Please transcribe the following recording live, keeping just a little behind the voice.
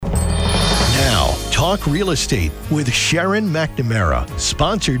Talk Real Estate with Sharon McNamara,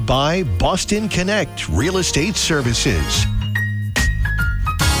 sponsored by Boston Connect Real Estate Services.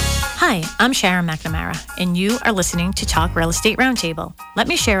 Hi, I'm Sharon McNamara, and you are listening to Talk Real Estate Roundtable. Let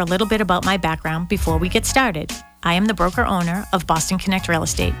me share a little bit about my background before we get started. I am the broker-owner of Boston Connect Real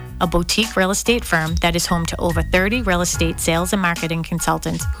Estate, a boutique real estate firm that is home to over 30 real estate sales and marketing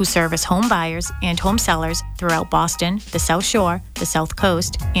consultants who service home buyers and home sellers throughout Boston, the South Shore, the South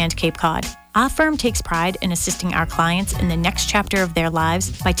Coast, and Cape Cod. Our firm takes pride in assisting our clients in the next chapter of their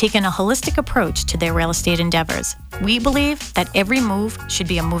lives by taking a holistic approach to their real estate endeavors. We believe that every move should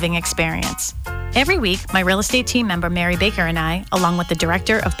be a moving experience. Every week, my real estate team member Mary Baker and I, along with the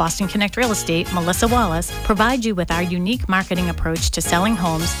director of Boston Connect Real Estate, Melissa Wallace, provide you with our unique marketing approach to selling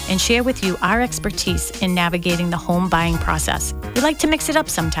homes and share with you our expertise in navigating the home buying process. We like to mix it up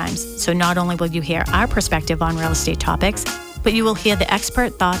sometimes, so not only will you hear our perspective on real estate topics, but you will hear the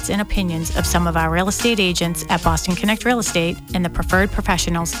expert thoughts and opinions of some of our real estate agents at Boston Connect Real Estate and the preferred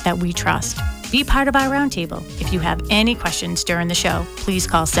professionals that we trust. Be part of our roundtable. If you have any questions during the show, please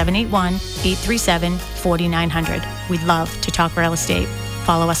call 781-837-4900. We'd love to talk real estate.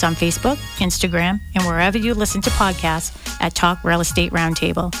 Follow us on Facebook, Instagram, and wherever you listen to podcasts at Talk Real Estate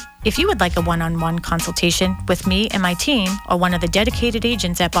Roundtable. If you would like a one-on-one consultation with me and my team or one of the dedicated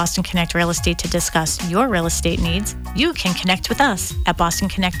agents at Boston Connect Real Estate to discuss your real estate needs, you can connect with us at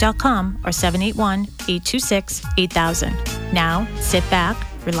bostonconnect.com or 781-826-8000. Now, sit back,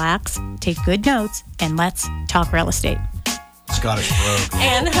 relax, take good notes, and let's talk real estate. Scottish brogue.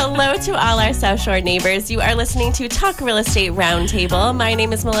 And hello to all our South Shore neighbors. You are listening to Talk Real Estate Roundtable. My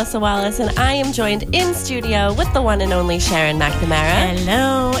name is Melissa Wallace, and I am joined in studio with the one and only Sharon McNamara.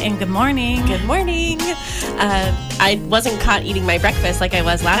 Hello, and good morning. Good morning. I wasn't caught eating my breakfast like I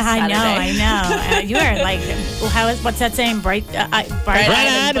was last Saturday. I know. You are like, what's that saying?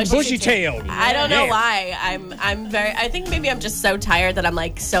 Bright-eyed and bushy-tailed. I don't know why. I think maybe I'm just so tired that I'm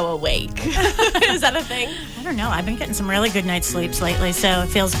like so awake. Is that a thing? I don't know. I've been getting some really good night's sleeps lately, so it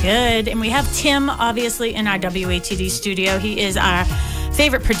feels good. And we have Tim, obviously, in our WATD studio. He is our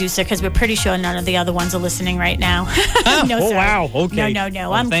favorite producer because we're pretty sure none of the other ones are listening right now. No, sorry. Wow. Okay. No.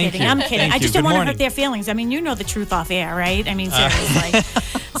 Well, I'm kidding. I just don't want to hurt their feelings. feelings. I mean, you know the truth off air, right? I mean, seriously.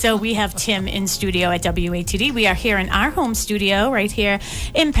 So we have Tim in studio at WATD. We are here in our home studio right here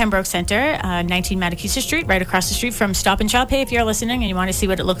in Pembroke Center, 19 Mattakesa Street, right across the street from Stop and Shop. Hey, if you're listening and you want to see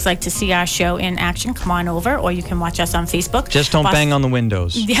what it looks like to see our show in action, come on over, or you can watch us on Facebook. Just don't bang on the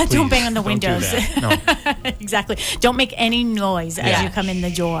windows. Yeah, don't bang on the windows. Do that. No. Exactly. Don't make any noise as you come in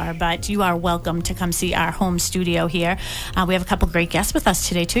the door, but you are welcome to come see our home studio here. We have a couple great guests with us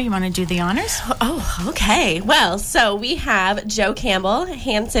today, too. You want to do the honors? Oh, okay. Well, so we have Joe Campbell,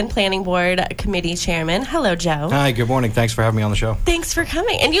 Hanson Planning Board Committee Chairman. Hello, Joe. Hi, good morning. Thanks for having me on the show. Thanks for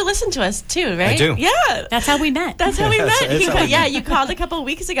coming. And you listen to us, too, right? I do. Yeah. That's how we met. That's how we met. That's how we met. You called a couple of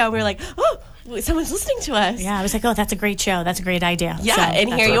weeks ago, and we were like, oh, someone's listening to us. Yeah, I was like, oh, that's a great show. That's a great idea. Yeah, so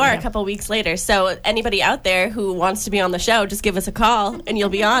and here you are a couple weeks later. So anybody out there who wants to be on the show, just give us a call, and you'll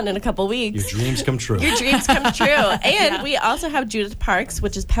be on in a couple weeks. Your dreams come true. Your dreams come true. And we also have Judith Parks,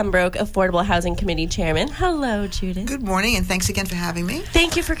 which is Pembroke Affordable Housing Committee Chairman. Hello, Judith. Good morning, and thanks again for having me.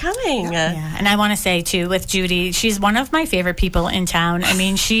 Thank you for coming. Yeah, and I want to say, too, with Judy, she's one of my favorite people in town. I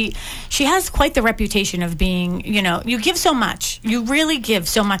mean, she has quite the reputation of being, you give so much. You really give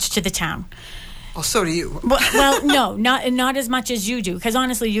so much to the town. Well, so do you. Well, no, not as much as you do. Because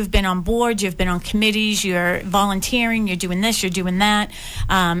honestly, you've been on boards, you've been on committees, you're volunteering, you're doing this, you're doing that.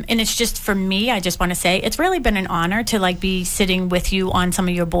 And it's just, for me, I just want to say, it's really been an honor to be sitting with you on some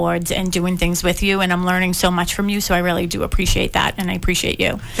of your boards and doing things with you. And I'm learning so much from you. So I really do appreciate that. And I appreciate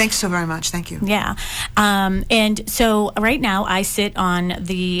you. Thanks so very much. Thank you. Yeah. And so right now I sit on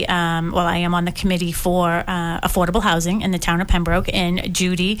I am on the committee for affordable housing in the town of Pembroke. And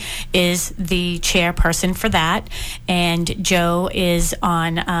Judy is the chairperson for that, and Joe is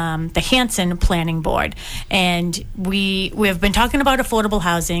on the Hanson Planning Board. And we have been talking about affordable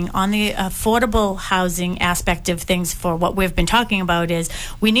housing. On the affordable housing aspect of things, for what we've been talking about is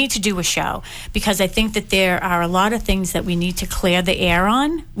we need to do a show, because I think that there are a lot of things that we need to clear the air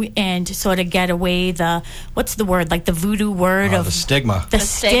on and sort of get away the voodoo word of the stigma. The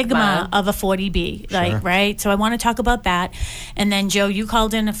stigma of a 40B, Sure. right? So I want to talk about that. And then, Joe, you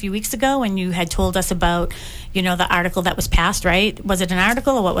called in a few weeks ago and you had told us about, the article that was passed, right? Was it an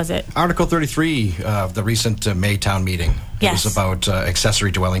article or what was it? Article 33 of the recent May town meeting. Yes. It was about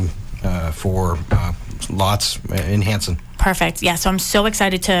accessory dwelling for Lots in Hanson. Perfect. Yeah, so I'm so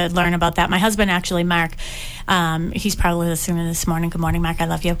excited to learn about that. My husband, actually, Mark, he's probably listening this morning. Good morning, Mark. I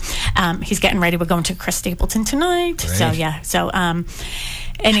love you. He's getting ready. We're going to Chris Stapleton tonight. Great. So, yeah. So,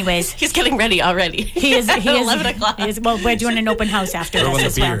 anyways. He's getting ready already. He is. 11 o'clock. Well, we're doing an open house after Grow this in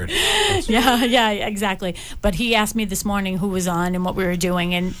as the well. beard. Yeah, exactly. But he asked me this morning who was on and what we were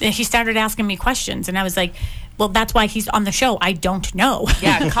doing, and he started asking me questions, and I was like, well, that's why he's on the show. I don't know.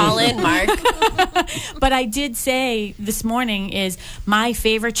 Yeah, call in, Mark. But I did say this morning is my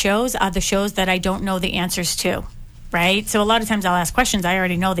favorite shows are the shows that I don't know the answers to. Right? So a lot of times I'll ask questions. I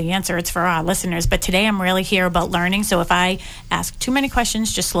already know the answer. It's for our listeners. But today I'm really here about learning. So if I ask too many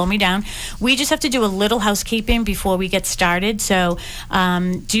questions, just slow me down. We just have to do a little housekeeping before we get started. So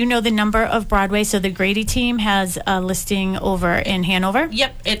do you know the number of Broadway? So the Grady team has a listing over in Hanover.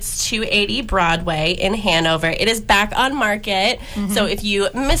 Yep, it's 280 Broadway in Hanover. It is back on market. So if you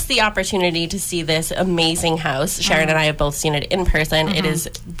missed the opportunity to see this amazing house, Sharon and I have both seen it in person. It is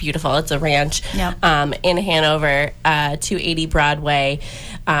beautiful. It's a ranch in Hanover. 280 Broadway.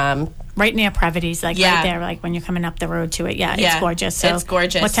 Right near Previty's, like Yeah. right there, like when you're coming up the road to it. Yeah, Yeah, it's gorgeous. So it's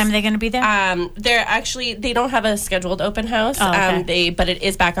gorgeous. What time are they going to be there? They don't have a scheduled open house, Oh, okay. but it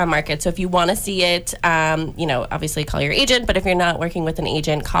is back on market. So if you want to see it, obviously call your agent. But if you're not working with an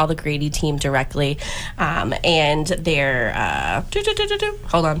agent, call the Grady team directly. And they're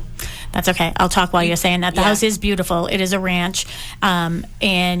hold on. That's okay. I'll talk while you're saying that. The Yeah. house is beautiful. It is a ranch,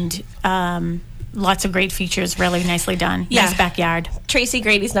 and lots of great features, really nicely done. Yeah. Nice backyard. Tracy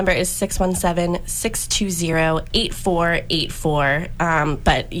Grady's number is 617-620-8484.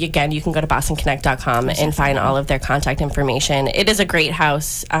 But again, you can go to bostonconnect.com and find all of their contact information. It is a great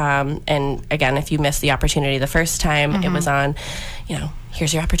house. And again, if you missed the opportunity the first time it was on,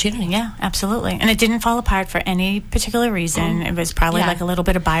 here's your opportunity. Yeah, absolutely. And it didn't fall apart for any particular reason. It was probably Yeah. like a little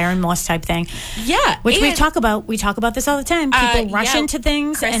bit of Byron Morse type thing. Yeah. Which we and- talk about. We talk about this all the time. People rush yeah, into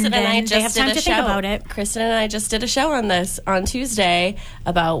things Kristen and I then just they have did time a to think show. about it. Kristen and I just did a show on this on Tuesday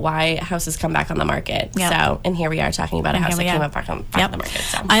about why houses come back on the market. Yep. So, and here we are talking about a And house here that we came are. up back on the market.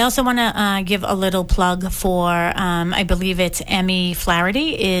 So. I also want to give a little plug for, I believe it's Emmy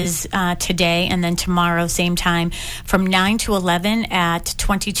Flaherty is today and then tomorrow, same time, from 9 to 11 at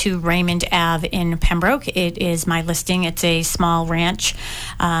 22 Raymond Ave in Pembroke. It is my listing. It's a small ranch,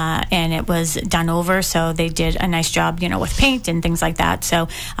 and it was done over, so they did a nice job, with paint and things like that. So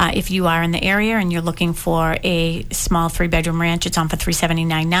if you are in the area and you're looking for a small 3-bedroom ranch, it's on for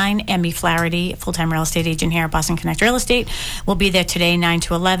 $379.9. Emmy Flaherty, full-time real estate agent here at Boston Connect Real Estate, will be there today 9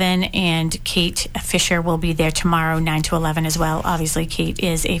 to 11, and Kate Fisher will be there tomorrow 9 to 11 as well. Obviously, Kate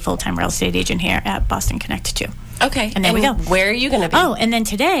is a full-time real estate agent here at Boston Connect too. Okay. And there we go. Where are you going to be? Oh, and then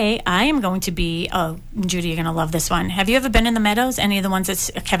today I am going to be. Oh, Judy, you're going to love this one. Have you ever been in the Meadows? Any of the ones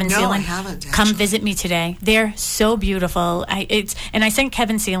that's Kevin No, Sealand? I haven't, Come actually. visit me today. They're so beautiful. And I sent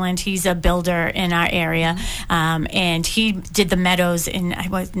Kevin Sealand. He's a builder in our area, and he did the Meadows in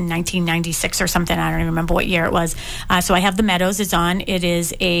 1996 or something. I don't even remember what year it was. So I have the Meadows. It's on. It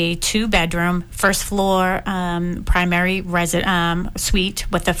is a 2-bedroom, first floor, primary suite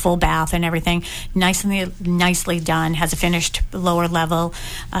with a full bath and everything. Nicely done, has a finished lower level.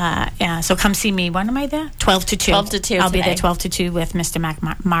 So come see me. When am I there? 12 to 2. 12 to 2 I'll be there today. 12 to 2 with Mr. Mark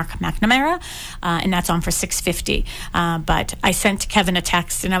McNamara, and that's on for $650. But I sent Kevin a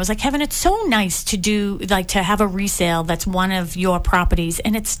text, and I was like, Kevin, it's so nice to to have a resale that's one of your properties,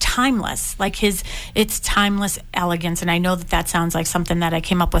 and it's timeless. It's timeless elegance, and I know that sounds like something that I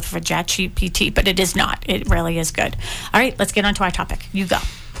came up with for ChatGPT, but it is not. It really is good. All right, let's get on to our topic. You go.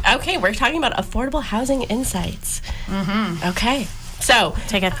 Okay, we're talking about affordable housing insights. Okay. So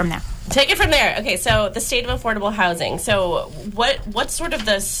Take it from there. take it from there. Okay, so the state of affordable housing. So what's sort of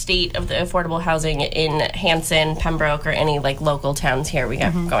the state of the affordable housing in Hanson, Pembroke, or any local towns here we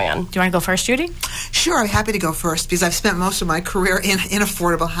got going on? Do you want to go first, Judy? Sure, I'm happy to go first because I've spent most of my career in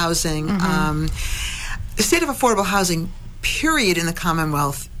affordable housing. The state of affordable housing, period, in the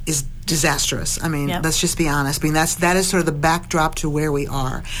Commonwealth is disastrous. I mean, Yep. let's just be honest. I mean, that is sort of the backdrop to where we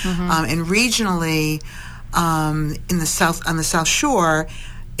are. And regionally, in the South, on the South Shore,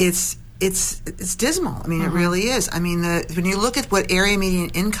 it's dismal. I mean, it really is. I mean, when you look at what area median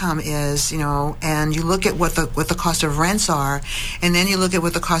income is, and you look at what the cost of rents are, and then you look at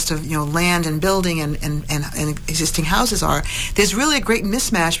what the cost of land and building and existing houses are, there's really a great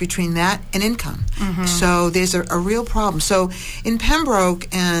mismatch between that and income. So there's a real problem. So in Pembroke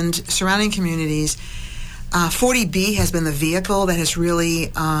and surrounding communities, 40B has been the vehicle that has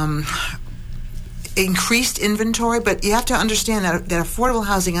really increased inventory, but you have to understand that affordable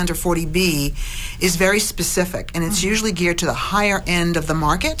housing under 40B is very specific, and it's usually geared to the higher end of the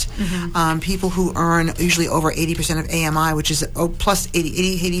market. People who earn usually over 80% of AMI, which is plus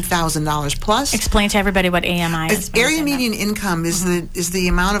 $80,000 plus. Explain to everybody what AMI is. Area median income is the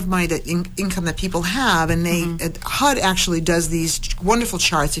amount of money that income that people have, and they HUD actually does these wonderful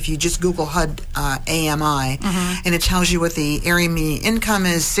charts. If you just Google HUD AMI, and it tells you what the area median income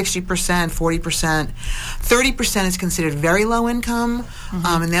is: 60%, 40%, 30% is considered very low income,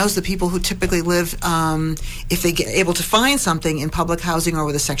 and those are the people who typically live, if they get able to find something, in public housing or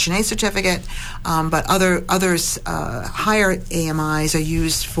with a Section 8 certificate. But others higher AMIs are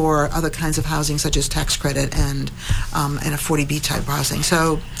used for other kinds of housing, such as tax credit and a 40B type housing.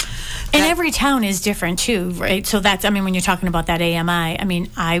 So. And every town is different too, right? So that's, when you're talking about that AMI,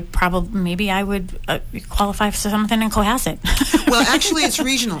 I would qualify for something in Cohasset. Well, actually, it's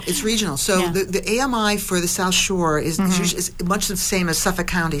regional. So the AMI for the South Shore is much the same as Suffolk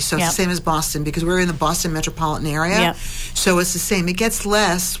County. So it's the same as Boston, because we're in the Boston metropolitan area. So it's the same. It gets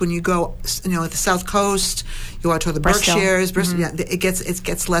less when you go, at the South Coast. You go out toward the Berkshires, Bristol. It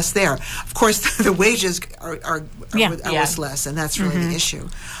gets less there. Of course, the wages are always less, and that's really the issue.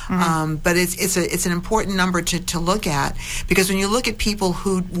 But it's an important number to look at, because when you look at people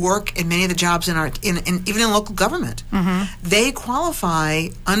who work in many of the jobs in even in local government, they qualify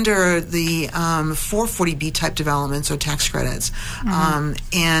under the 440B type developments or tax credits,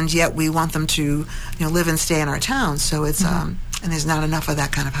 and yet we want them to live and stay in our towns. So it's and there's not enough of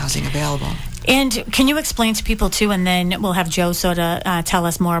that kind of housing available. And can you explain to people too, and then we'll have Joe sort of tell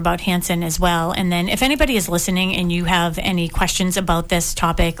us more about Hanson as well. And then if anybody is listening and you have any questions about this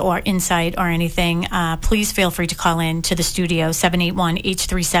topic or insight or anything, please feel free to call in to the studio,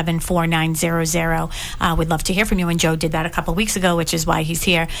 781-837-4900. We'd love to hear from you, and Joe did that a couple weeks ago, which is why he's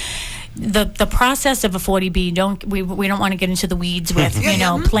here. The process of a 40B, we don't want to get into the weeds with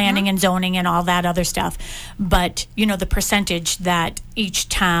planning and zoning and all that other stuff, but the percentage that each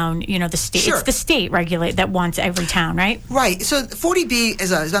town, the state, it's the state regulate that wants every town, right? Right. So 40B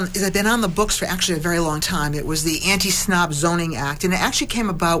has been on the books for actually a very long time. It was the Anti-SNOB Zoning Act, and it actually came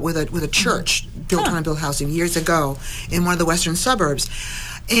about with a church built on built housing years ago in one of the western suburbs.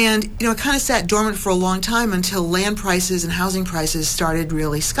 And, it kind of sat dormant for a long time until land prices and housing prices started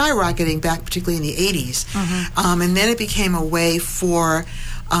really skyrocketing back, particularly in the 80s. And then it became a way for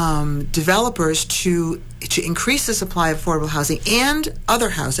developers to increase the supply of affordable housing and other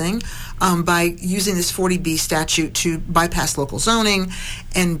housing by using this 40B statute to bypass local zoning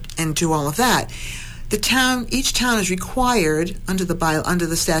and do all of that. Each town is required under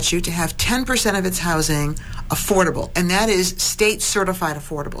the statute to have 10% of its housing affordable, and that is state certified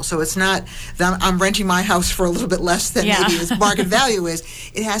affordable. So it's not that I'm renting my house for a little bit less than maybe its market value is.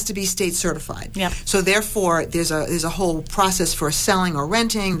 It has to be state certified. So therefore, there's a whole process for selling or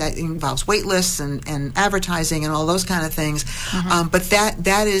renting that involves wait lists and advertising and all those kind of things. But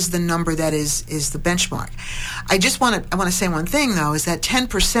that is the number that is the benchmark. I want to say one thing though, is that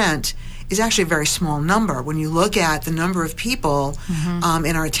 10% is actually a very small number when you look at the number of people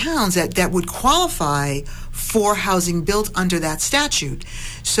in our towns that would qualify for housing built under that statute.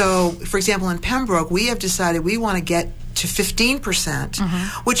 So, for example, in Pembroke, we have decided we want to get to 15%,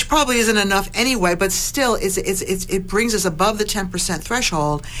 which probably isn't enough anyway, but still it brings us above the 10%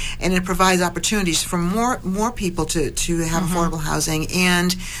 threshold, and it provides opportunities for more people to have affordable housing,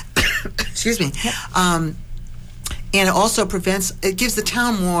 and excuse me, and it also gives the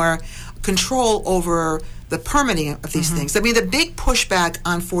town more control over the permitting of these things. The big pushback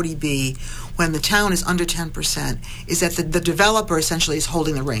on 40B when the town is under 10% is that the developer essentially is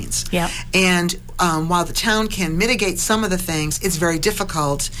holding the reins. And while the town can mitigate some of the things, it's very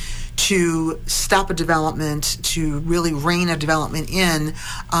difficult to stop a development, to really rein a development in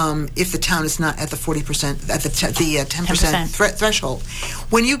if the town is not at the 40%, at the 10% threshold.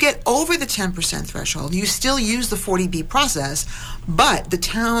 When you get over the 10% threshold, you still use the 40B process, but the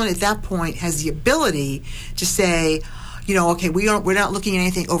town at that point has the ability to say, okay, we're not looking at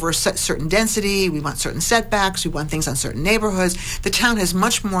anything over a certain density. We want certain setbacks. We want things on certain neighborhoods. The town has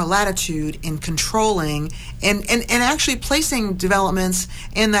much more latitude in controlling and actually placing developments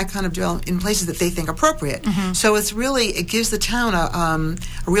and that kind of development in places that they think appropriate. So it gives the town a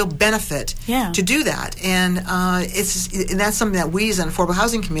real benefit to do that, and that's something that we as an Affordable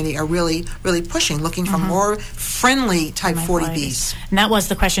Housing Committee are really, really pushing, looking for more friendly type 40Bs. And that was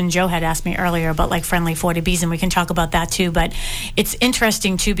the question Joe had asked me earlier about friendly 40Bs, and we can talk about that too. But it's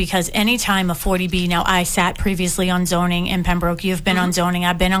interesting too, because anytime a 40B, now I sat previously on zoning in Pembroke, you've been on zoning,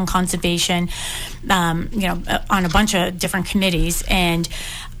 I've been on conservation, on a bunch of different committees, and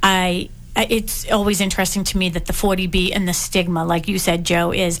it's always interesting to me that the 40B and the stigma, like you said,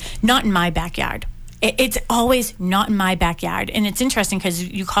 Joe, is not in my backyard. It's always not in my backyard. And it's interesting because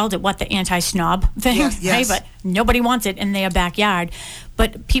you called it, the anti-snob thing, yes. right? But nobody wants it in their backyard.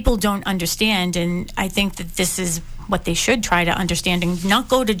 But people don't understand, and I think that this is what they should try to understand, and not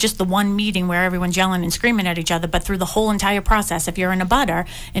go to just the one meeting where everyone's yelling and screaming at each other, but through the whole entire process. If you're in a butter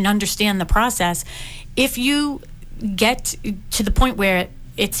and understand the process, if you get to the point where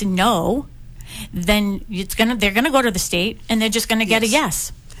it's no, then they're gonna go to the state, and they're just gonna get a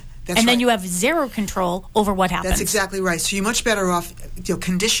yes. That's and then right. you have zero control over what happens. That's exactly right. So you're much better off,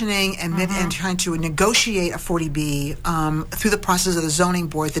 conditioning and trying to negotiate a 40B through the process of the zoning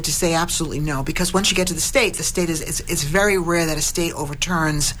board than to say absolutely no. Because once you get to the state is it's very rare that a state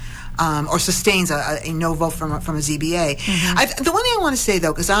overturns or sustains a no vote from a ZBA. The one thing I want to say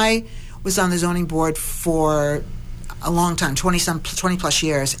though, because I was on the zoning board for a long time, 20 plus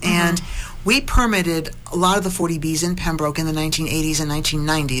years, and we permitted a lot of the 40Bs in Pembroke in the 1980s and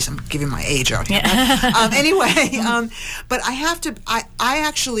 1990s. I'm giving my age out here. But I have to. I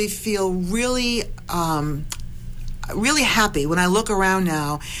actually feel really happy when I look around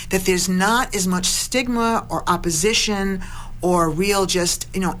now that there's not as much stigma or opposition or real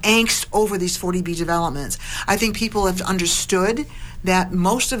just angst over these 40B developments. I think people have understood that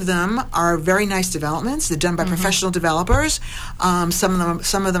most of them are very nice developments. They're done by professional developers. Some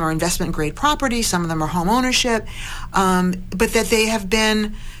of them are investment grade property. Some of them are home ownership. But that they have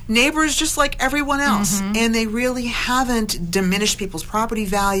been neighbors just like everyone else, and they really haven't diminished people's property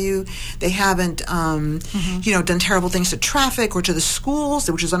value. They haven't, done terrible things to traffic or to the schools,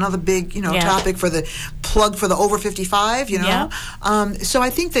 which is another big, topic for the plug for the over 55. So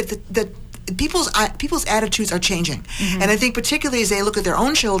I think that people's attitudes are changing, and I think particularly as they look at their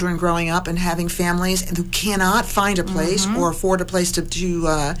own children growing up and having families who cannot find a place or afford a place to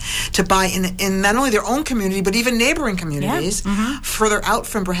buy in not only their own community but even neighboring communities further out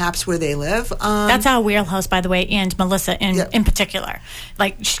from perhaps where they live. That's our wheelhouse, by the way, and Melissa in particular.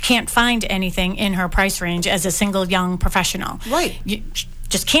 Like, she can't find anything in her price range as a single young professional. Right, you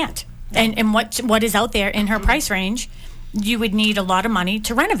just can't. And what is out there in her price range, you would need a lot of money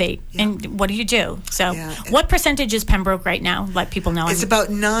to renovate. And what do you do? So what percentage is Pembroke right now? Let people know. It's about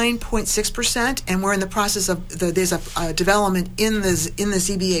 9.6%, and we're in the process of there's a development in the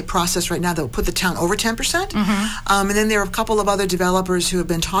ZBA process right now that will put the town over 10%. And then there are a couple of other developers who have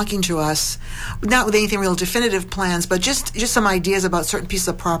been talking to us, not with anything real definitive plans, but just some ideas about certain pieces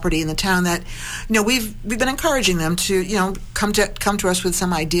of property in the town that we've been encouraging them to come to us with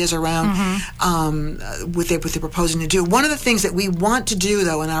some ideas around what they're proposing to do. One of the things that we want to do,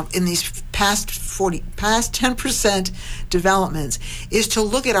 though, in these past 10% developments, is to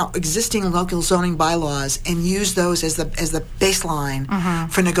look at our existing local zoning bylaws and use those as the baseline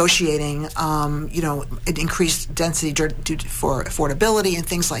for negotiating, increased density for affordability and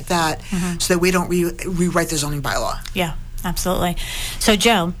things like that, so that we don't rewrite the zoning bylaw. Yeah, absolutely. So,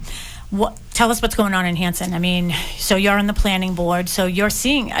 Joe, tell us what's going on in Hanson. I mean, so you're on the planning board. So are you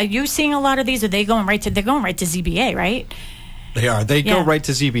seeing a lot of these? Are they going right to ZBA, right? They are. They go right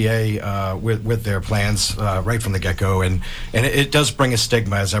to ZBA with their plans right from the get-go, and it does bring a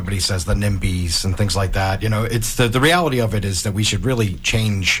stigma, as everybody says, the NIMBYs and things like that. It's the reality of it is that we should really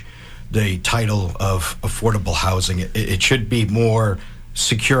change the title of affordable housing. It should be more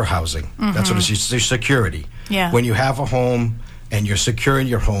secure housing. That's what it is. There's security. Yeah. When you have a home and you're secure in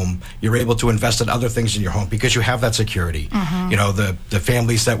your home, you're able to invest in other things in your home because you have that security. The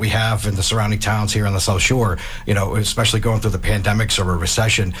families that we have in the surrounding towns here on the South Shore, especially going through the pandemics or a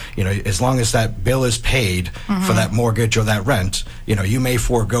recession, as long as that bill is paid for that mortgage or that rent, you may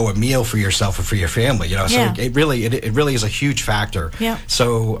forego a meal for yourself or for your family. So it really is a huge factor. Yeah.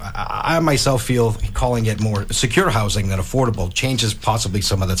 So I myself feel calling it more secure housing than affordable changes possibly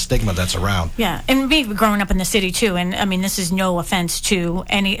some of that stigma that's around. Yeah, and me growing up in the city too, and I mean, this is no offense to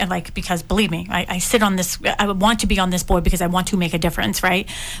any, because believe me, I sit on this, I want to be on this board because I want to make a difference, right?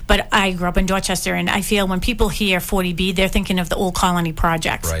 But I grew up in Dorchester, and I feel when people hear 40B, they're thinking of the old colony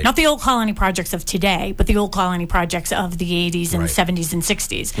projects. Right. Not the old colony projects of today, but the old colony projects of the 80s and 70s and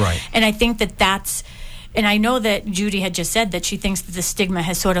 60s. Right. And I think that's, and I know that Judy had just said that she thinks that the stigma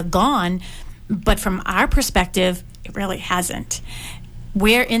has sort of gone, but from our perspective, it really hasn't.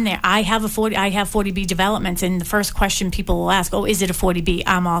 we're in there. I have 40B developments, and the first question people will ask, "Oh, is it a 40B?"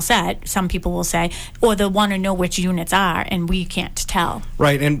 I'm all set. Some people will say, or they'll want to know which units are, and we can't tell.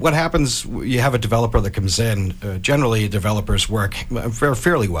 Right, and what happens? You have a developer that comes in. Generally, developers work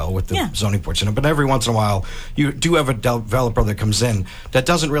fairly well with the zoning boards, but every once in a while, you do have a developer that comes in that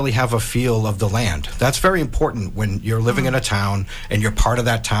doesn't really have a feel of the land. That's very important when you're living in a town and you're part of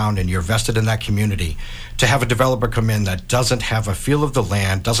that town and you're vested in that community. To have a developer come in that doesn't have a feel of the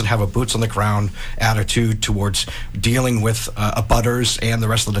land, doesn't have a boots on the ground attitude towards dealing with abutters and the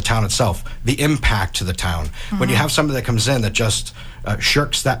rest of the town itself, the impact to the town. When you have somebody that comes in that just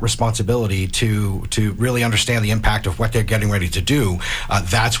shirks that responsibility to really understand the impact of what they're getting ready to do,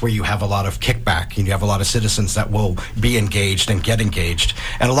 that's where you have a lot of kickback, and you have a lot of citizens that will be engaged and get engaged.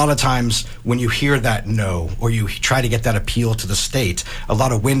 And a lot of times when you hear that no, or you try to get that appeal to the state, a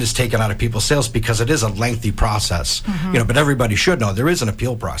lot of wind is taken out of people's sails because it is a lengthy process. But everybody should know there is an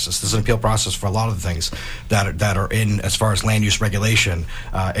appeal process. There's an appeal process for a lot of the things that are in as far as land use regulation,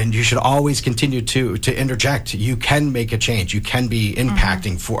 and you should always continue to interject. You can make a change. You can be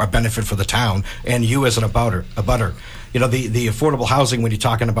impacting for a benefit for the town and you as an abutter. You know, the affordable housing, when you're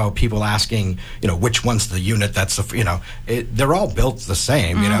talking about people asking, which one's the unit that's they're all built the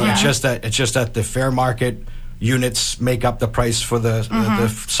same. It's just that the fair market units make up the price for the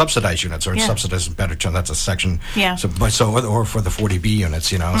subsidized units, or subsidized is a better term. That's a section. Yeah. Or for the 40B units,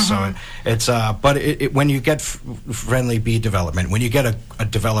 So it's but when you get friendly B development, when you get a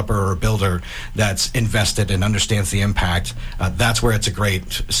developer or a builder that's invested and understands the impact, that's where it's a great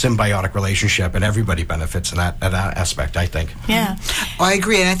symbiotic relationship, and everybody benefits in that aspect, I think. Yeah. I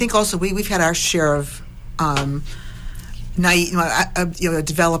agree, and I think also we've had our share of.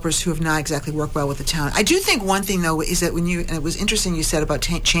 Developers who have not exactly worked well with the town. I do think one thing, though, is that and it was interesting you said about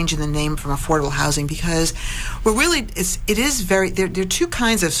changing the name from affordable housing, because it is very, there are two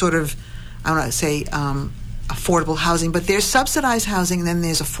kinds of sort of, I don't want to say affordable housing, but there's subsidized housing and then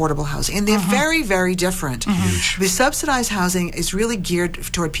there's affordable housing, and they're very, very different. The subsidized housing is really geared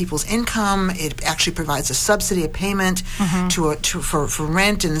toward people's income. It actually provides a subsidy, a payment for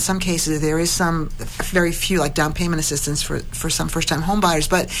rent, and in some cases there is some very few like down payment assistance for some first-time home buyers,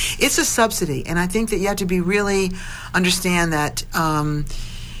 but it's a subsidy, and I think that you have to be really understand that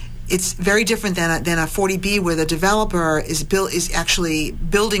it's very different than a 40B, where the developer is actually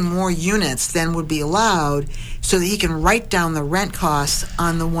building more units than would be allowed, so that he can write down the rent costs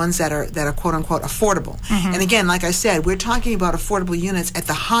on the ones that are quote unquote affordable. And again, like I said, we're talking about affordable units at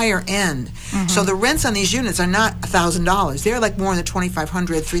the higher end. So the rents on these units are not $1,000. They're like more in the $2,500,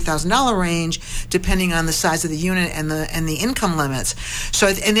 $3,000 range, depending on the size of the unit and the income limits. So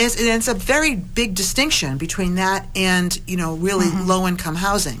it's a very big distinction between that and really low income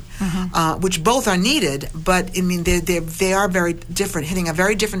housing. Which both are needed, but I mean they are very different, hitting a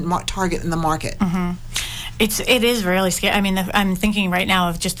very different target in the market. It is really scary. I mean, I'm thinking right now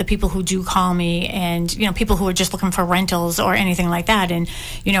of just the people who do call me, and people who are just looking for rentals or anything like that. And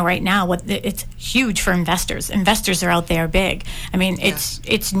right now, it's huge for investors. Investors are out there big. I mean,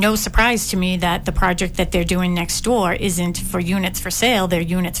 it's no surprise to me that the project that they're doing next door isn't for units for sale; they're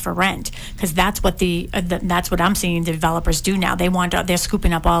units for rent, because that's what that's what I'm seeing the developers do now. They're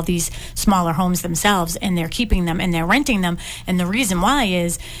scooping up all these smaller homes themselves, and they're keeping them and they're renting them. And the reason why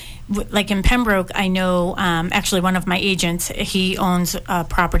is, like in Pembroke, I know actually one of my agents, he owns a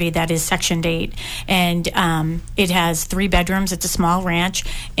property that is Section 8, and it has 3 bedrooms. It's a small ranch,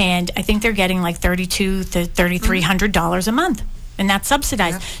 and I think they're getting like $3,200 to $3,300 a month, and that's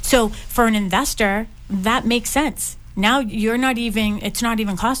subsidized. So for an investor, that makes sense. Now it's not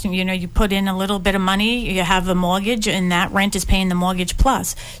even costing you. You put in a little bit of money, you have a mortgage, and that rent is paying the mortgage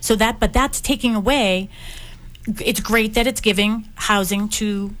plus. But that's taking away. It's great that it's giving housing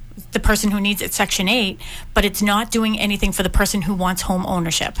to the person who needs it, Section 8, but it's not doing anything for the person who wants home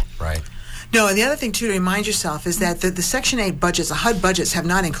ownership. Right. No, and the other thing, too, to remind yourself is that the Section 8 budgets, the HUD budgets, have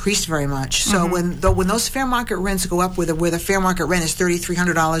not increased very much. So when those fair market rents go up, where the fair market rent is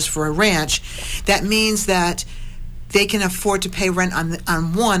 $3,300 for a ranch, that means that they can afford to pay rent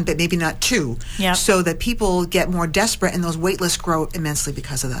on one, but maybe not two. Yep. So that people get more desperate, and those wait lists grow immensely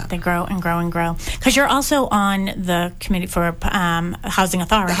because of that. They grow and grow and grow. Because you're also on the committee for Housing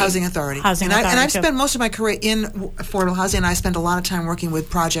Authority. The Housing Authority. And I've spent most of my career in affordable housing, and I spent a lot of time working with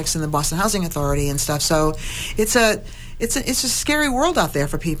projects in the Boston Housing Authority and stuff. So it's a scary world out there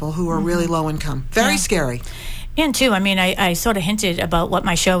for people who are really low income. Very scary. And too, I mean, I sort of hinted about what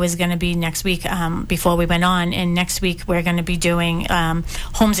my show is going to be next week before we went on. And next week we're going to be doing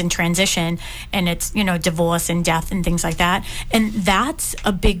homes in transition, and it's, you know, divorce and death and things like that. And that's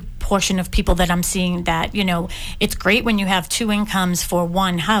a big portion of people that I'm seeing that, you know, it's great when you have two incomes for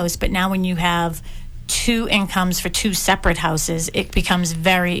one house, but now when you have two incomes for two separate houses, it becomes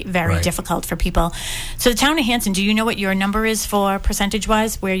very, very difficult for people. So the town of Hanson, do you know what your number is for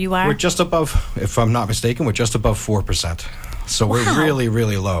percentage-wise, where you are? We're just above, if I'm not mistaken, we're just above 4%. So we're really,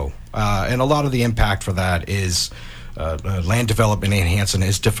 really low. And a lot of the impact for that is land development in Hanson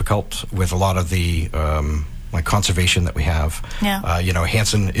is difficult with a lot of the like conservation that we have. Yeah. You know,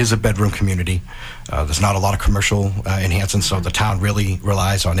 Hanson is a bedroom community. There's not a lot of commercial in Hanson, so the town really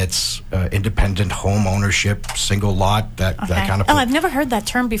relies on its independent home ownership, single lot, that kind of. Oh, I've never heard that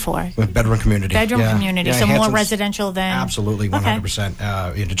term before. Bedroom community. Bedroom community. Yeah, so Hanson's more residential than. Absolutely,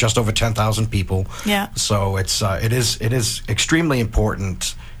 100%. You know, just over 10,000 people. Yeah. So it is extremely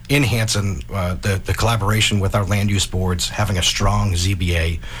important in Hanson, the collaboration with our land use boards, having a strong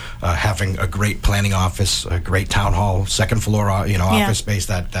ZBA, having a great planning office, a great town hall, second floor, office space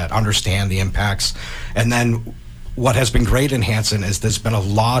that understand the impacts. And then what has been great in Hanson is there's been a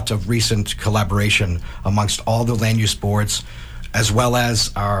lot of recent collaboration amongst all the land use boards, as well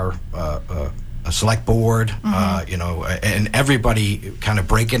as our select board, and everybody kind of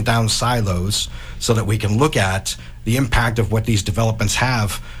breaking down silos so that we can look at the impact of what these developments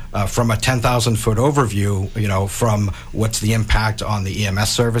have from a 10,000-foot overview, you know, from what's the impact on the EMS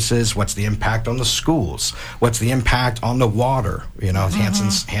services, what's the impact on the schools, what's the impact on the water, you know,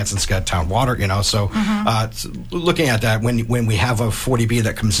 Hanson's got town water, you know, so looking at that, when we have a 40B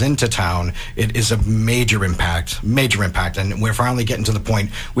that comes into town, it is a major impact, and we're finally getting to the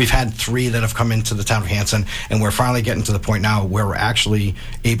point, we've had 3 that have come into the town of Hanson, and we're finally getting to the point now where we're actually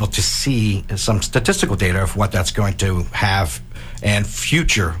able to see some statistical data of what that's going to have and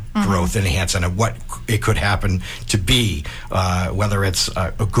future growth in Hanson and what it could happen to be, whether it's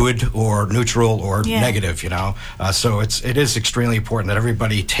a good or neutral or negative, you know. So it is extremely important that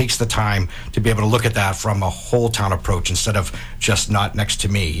everybody takes the time to be able to look at that from a whole town approach instead of just not next to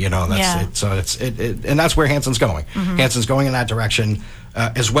me, you know. That's it. So and that's where Hanson's going. Hanson's going in that direction.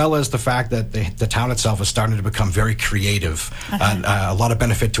 As well as the fact that the town itself is starting to become very creative. A lot of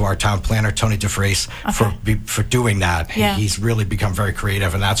benefit to our town planner, Tony DeFrace, for doing that. Yeah. He's really become very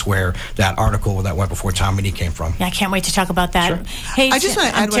creative, and that's where that article that went before town meeting came from. Yeah, I can't wait to talk about that. Sure. Hey, I just want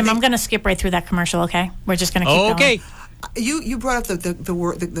to add Tim, I'm going to skip right through that commercial, okay? We're just going to keep going. You brought up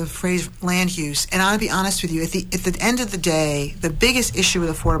the phrase land use, and I'll be honest with you. At the end of the day, the biggest issue with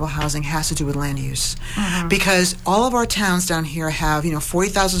affordable housing has to do with land use, because all of our towns down here have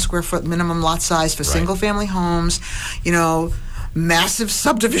 40,000 square foot minimum lot size for single family homes, massive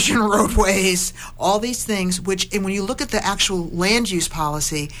subdivision roadways, all these things. And when you look at the actual land use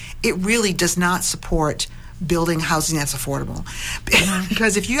policy, it really does not support building housing that's affordable,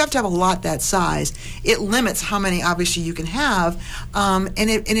 because if you have to have a lot that size, it limits how many obviously you can have, and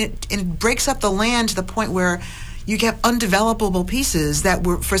it breaks up the land to the point where you get undevelopable pieces that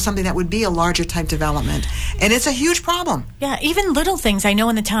were for something that would be a larger type development, and it's a huge problem. Yeah, even little things. I know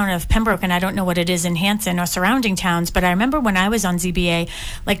in the town of Pembroke, and I don't know what it is in Hanson or surrounding towns, but I remember when I was on ZBA,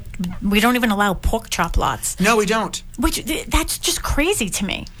 like, we don't even allow pork chop lots. No, we don't. Which, that's just crazy to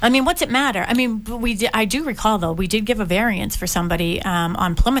me. I mean, what's it matter? I mean, I do recall, though, we did give a variance for somebody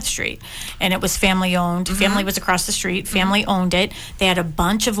on Plymouth Street, and it was family owned. Family was across the street. Family owned it. They had a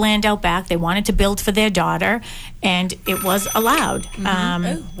bunch of land out back. They wanted to build for their daughter, and it was allowed. We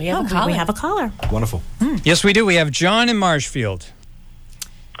have a caller. We have a caller. Wonderful. Yes, we do. We have John in Marshfield.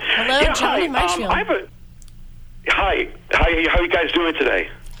 Hello, John in Marshfield. Hi. How are you guys doing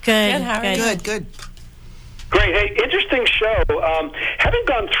today? Good. How are you? Good. Great. Hey, interesting show. Having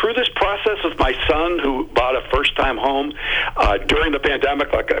gone through this process with my son, who bought a first-time home during the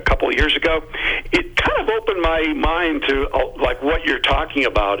pandemic, like a couple of years ago, it kind of opened my mind to like what you're talking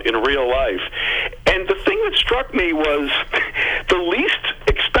about in real life. And the thing that struck me was the least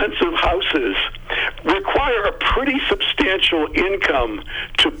expensive houses require a pretty substantial income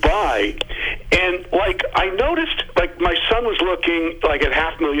to buy. And like I noticed, like my son was looking like at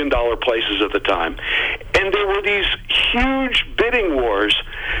 $500,000 places at the time, and there were these huge bidding wars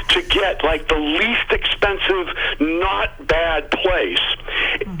to get like the least expensive, not bad place.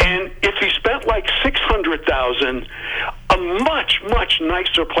 And if he spent like $600,000, a much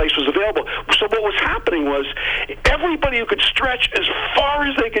nicer place was available. So what was happening was everybody who could stretch as far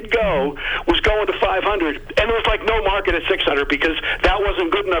as they could go was going to 500, and there was like no market at 600 because that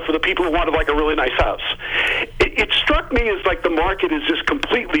wasn't good enough for the people who wanted like a really nice house. It struck me as like the market is just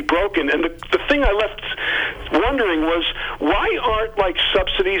completely broken. And the thing I left wondering was, why aren't like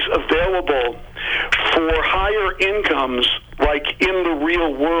subsidies available for higher incomes, like in the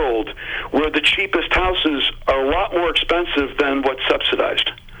real world, where the cheapest houses are a lot more expensive than what's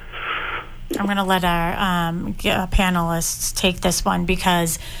subsidized? I'm going to let our panelists take this one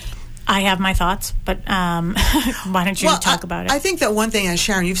because I have my thoughts, but why don't you talk about it? I think that one thing, and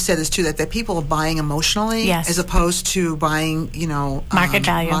Sharon, you've said this too, that people are buying emotionally as opposed to buying, market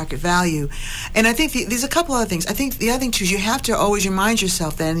value. Market value. And I think there's a couple other things. I think the other thing too is you have to always remind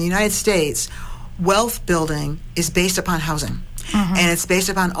yourself that in the United States, wealth building is based upon housing. And it's based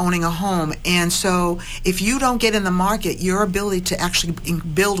upon owning a home. And so if you don't get in the market, your ability to actually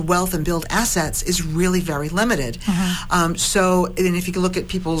build wealth and build assets is really very limited. So and if you can look at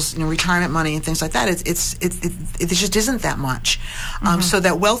people's retirement money and things like that, it just isn't that much. So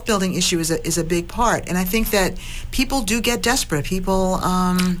that wealth building issue is a big part. And I think that people do get desperate. People...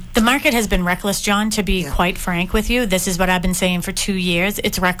 the market has been reckless, John, to be quite frank with you. This is what I've been saying for 2 years.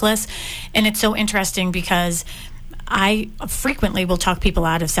 It's reckless. And it's so interesting because I frequently will talk people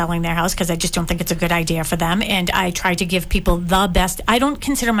out of selling their house because I just don't think it's a good idea for them. And I try to give people the best. I don't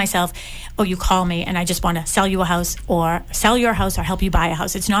consider myself, you call me and I just want to sell you a house or sell your house or help you buy a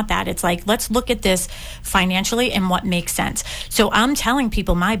house. It's not that. It's like, let's look at this financially and what makes sense. So I'm telling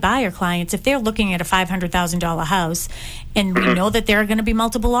people, my buyer clients, if they're looking at a $500,000 house and we know that there are going to be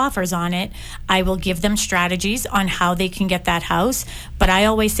multiple offers on it, I will give them strategies on how they can get that house. But I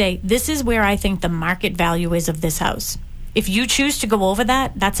always say, this is where I think the market value is of this house. If you choose to go over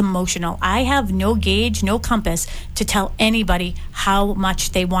that, that's emotional. I have no gauge, no compass to tell anybody how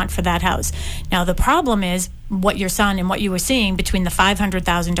much they want for that house. Now, the problem is what your son and what you were seeing between the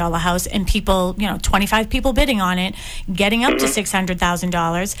 $500,000 house and people, 25 people bidding on it, getting up to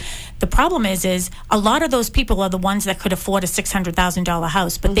 $600,000. The problem is a lot of those people are the ones that could afford a $600,000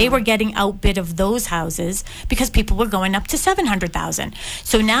 house, but they were getting outbid of those houses because people were going up to $700,000.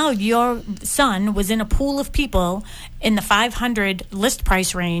 So now your son was in a pool of people in the 500 list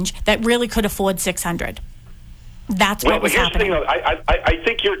price range that really could afford 600. That's what was happening. I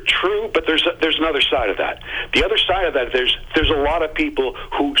think you're true, but there's another side of that. The other side of that, there's a lot of people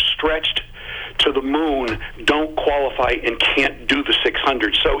who stretched to the moon don't qualify and can't do the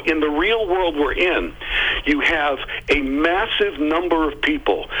 600. So in the real world we're in, you have a massive number of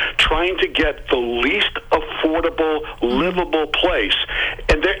people trying to get the least affordable, livable place,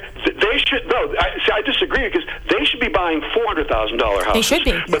 and they should. No, I disagree because they should be buying $400,000 houses. They should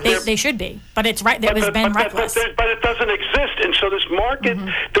be. They should be. But it's right. There has been reckless. But it doesn't exist, and so this market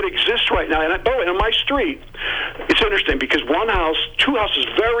that exists right now, and on my street, it's interesting because two houses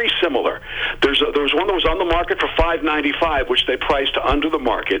very similar. There was one that was on the market for $595, which they priced under the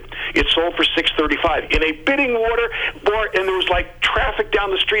market. It sold for $635 in a bidding war, and there was like traffic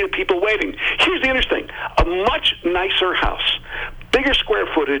down the street of people waiting. Here's the interesting: a much nicer house, bigger square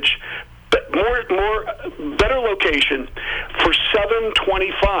footage, better location for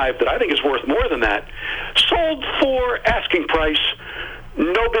 $725 that I think is worth more than that, sold for asking price.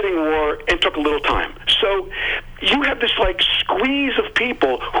 No bidding war, and took a little time. So you have this like squeeze of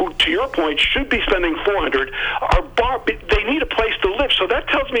people who, to your point, should be spending $400. They need a place to live. So that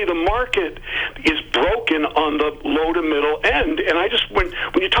tells me the market is broken on the low to middle end. And I just when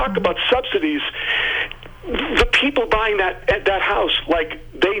you talk about subsidies, the people buying that house, like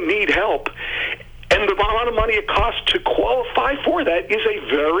they need help. And the amount of money it costs to qualify for that is a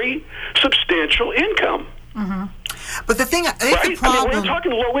very substantial income. But the thing, I think the problem... we're not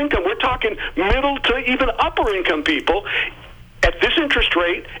talking low income. We're talking middle to even upper income people at this interest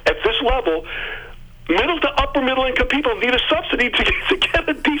rate, at this level. Middle to upper middle income people need a subsidy to get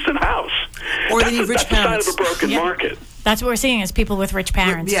a decent house. Or they need rich parents. That's the sign of a broken market. That's what we're seeing is people with rich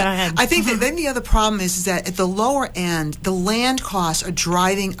parents. Yeah. Go ahead. I think that then the other problem is that at the lower end, the land costs are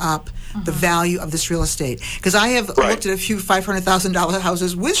driving up the value of this real estate. Because I have looked at a few $500,000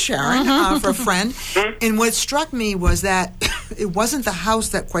 houses with Sharon for a friend, and what struck me was that it wasn't the house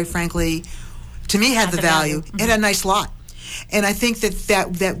that, quite frankly, to me had the value. It had a nice lot. And I think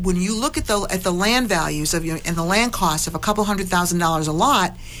that when you look at the land values of and the land costs of a couple $100,000 a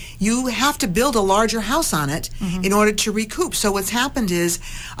lot, you have to build a larger house on it in order to recoup. So what's happened is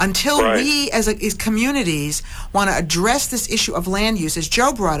until we as communities want to address this issue of land use, as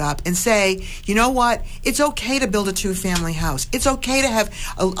Joe brought up, and say, you know what, it's okay to build a two-family house. It's okay to have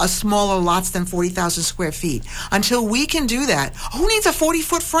a smaller lots than 40,000 square feet. Until we can do that, who needs a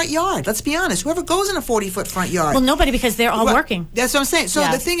 40-foot front yard? Let's be honest. Whoever goes in a 40-foot front yard. Well, nobody, because they're all working. That's what I'm saying. So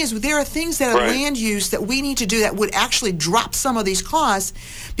the thing is, there are things that are land use that we need to do that would actually drop some of these costs,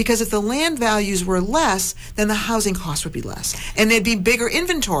 because because if the land values were less, then the housing costs would be less, and there'd be bigger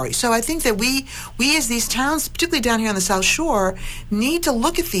inventory. So I think that we as these towns, particularly down here on the South Shore, need to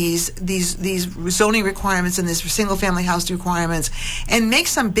look at these zoning requirements and these single-family house requirements and make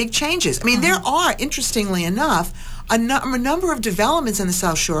some big changes. I mean, there are, interestingly enough, a number of developments in the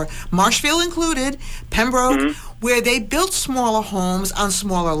South Shore, Marshfield included, Pembroke, where they built smaller homes on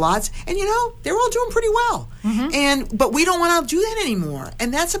smaller lots, and they're all doing pretty well. But we don't want to do that anymore,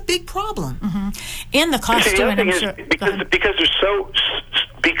 and that's a big problem. And the cost too. And I'm sure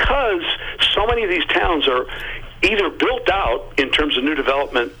because so many of these towns are either built out in terms of new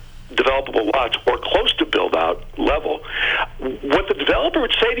developable lots, or close to build out level. What the developer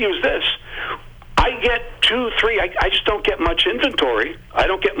would say to you is this: I get 2, 3, I just don't get much inventory. I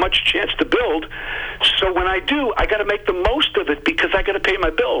don't get much chance to build. So when I do, I got to make the most of it because I got to pay my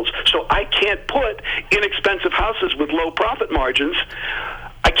bills. So I can't put inexpensive houses with low profit margins.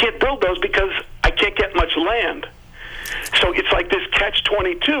 I can't build those because I can't get much land. So it's like this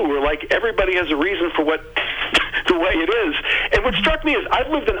catch-22 where like everybody has a reason for what the way it is. And what struck me is I've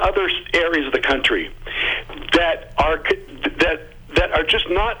lived in other areas of the country that are just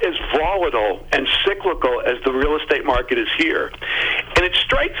not as volatile and cyclical as the real estate market is here. And it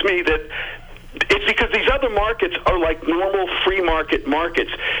strikes me that it's because these other markets are like normal free markets.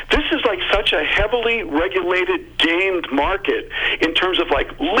 This is like such a heavily regulated, gamed market in terms of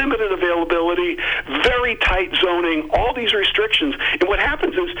like limited availability, very tight zoning, all these restrictions. And what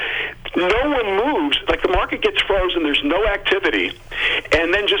happens is no one moves. Like the market gets frozen, there's no activity.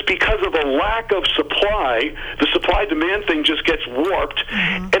 And then just because of a lack of supply, the supply-demand thing just gets warped.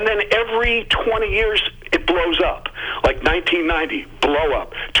 And then every 20 years, it blows up. Like 1990, blow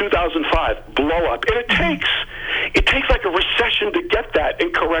up. 2005, blow up. And it takes like a recession to get that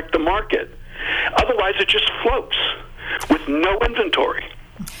and correct the market. Otherwise, it just floats with no inventory.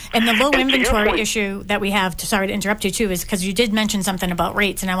 And the low inventory issue that we have, sorry to interrupt you too, is because you did mention something about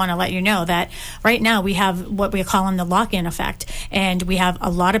rates, and I want to let you know that right now we have what we're calling the lock-in effect, and we have a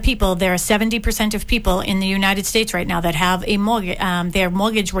lot of people. There are 70% of people in the United States right now that have a mortgage. Their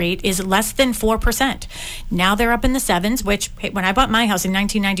mortgage rate is less than 4%. Now they're up in the 7s, which when I bought my house in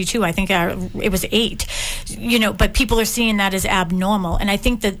 1992, I think it was 8. But people are seeing that as abnormal, and I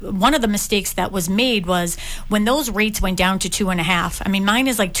think that one of the mistakes that was made was when those rates went down to 2.5. I mean, mine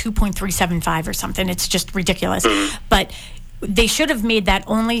is like 2.375 or something. It's just ridiculous. But they should have made that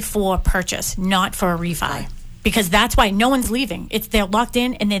only for purchase, not for a refi. Because that's why no one's leaving. They're locked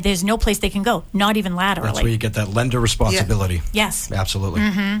in, and there's no place they can go, not even laterally. That's where you get that lender responsibility. Yeah. Yes. Absolutely.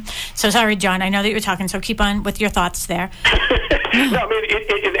 So sorry, John, I know that you were talking, so keep on with your thoughts there. No, I mean,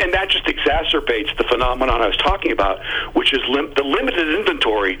 and that just exacerbates the phenomenon I was talking about, which is the limited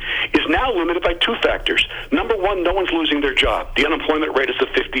inventory is now limited by 2 factors. Number one, no one's losing their job. The unemployment rate is a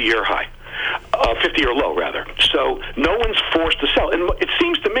 50-year high. 50-year low, rather. So no one's forced to sell. And it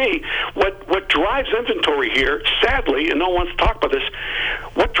seems to me what drives inventory here, sadly, and no one wants to talk about this,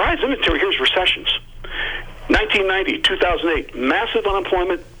 what drives inventory here is recessions. 1990, 2008, massive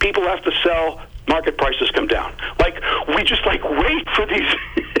unemployment, people have to sell, market prices come down. Like, we just wait for these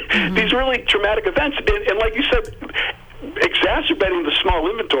these really traumatic events. And like you said, exacerbating the small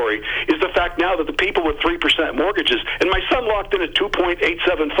inventory is the fact now that the people with 3% mortgages, and my son locked in at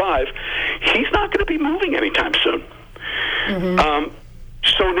 2.875, he's not going to be moving anytime soon.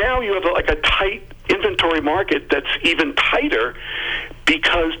 So now you have a tight inventory market that's even tighter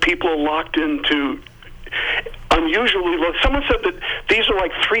because people are locked into unusually low. Someone said that these are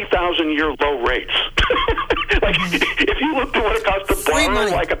like 3,000-year low rates. Like, if you look at what it costs to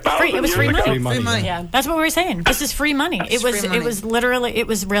borrow like 1,000 years it was free ago. money. Free money. Yeah, that's what we were saying. This is free money. It was literally, it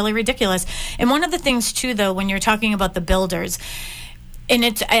was really ridiculous. And one of the things too, though, when you're talking about the builders, and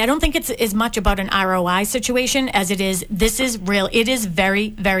I don't think it's as much about an ROI situation as it is, this is real. It is very,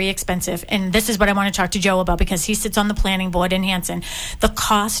 very expensive. And this is what I want to talk to Joe about because he sits on the planning board in Hanson. The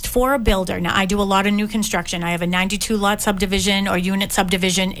cost for a builder, now I do a lot of new construction. I have a 92-lot subdivision or unit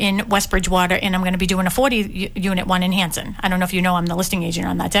subdivision in West Bridgewater, and I'm going to be doing a 40-unit one in Hanson. I don't know if you know I'm the listing agent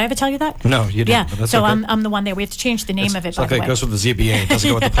on that. Did I ever tell you that? No, you didn't. Yeah, But that's so okay. I'm the one there. We have to change the name of it, by the way. It goes with the ZBA. It doesn't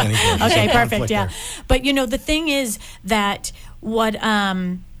go with the planning board. Okay, There's a perfect, conflict yeah. there. But, the thing is that what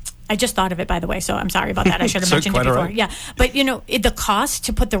I just thought of it, by the way, so I'm sorry about that. I should have So mentioned it quite before. all right. Yeah, but the cost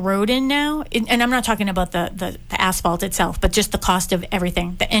to put the road in now, and I'm not talking about the asphalt itself, but just the cost of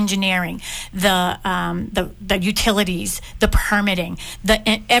everything, the engineering, the utilities, the permitting,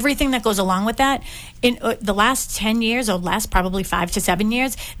 everything that goes along with that. In the last 10 years, or last probably 5 to 7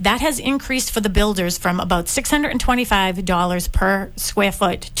 years, that has increased for the builders from about $625 per square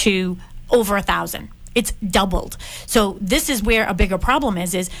foot to over $1,000. It's doubled. So this is where a bigger problem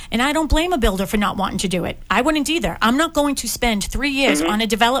is, and I don't blame a builder for not wanting to do it. I wouldn't either. I'm not going to spend 3 years on a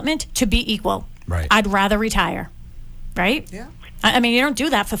development to be equal. Right. I'd rather retire. Right? Yeah. I mean, you don't do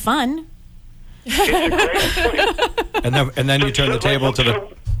that for fun. It's a great point. And then you turn the table to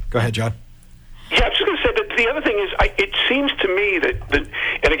the... Go ahead, John. Yeah, I was just going to say that the other thing is, it seems to me that,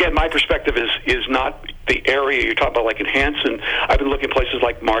 and again, my perspective is not the area you're talking about, like in Hanson. I've been looking at places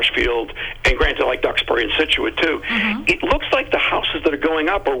like Marshfield, and granted, like Duxbury and Situate too. It looks like the houses that are going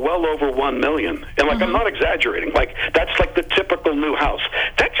up are well over $1 million, and like I'm not exaggerating. Like that's like the typical new house.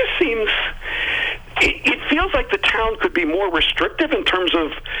 That just seems. It feels like the town could be more restrictive in terms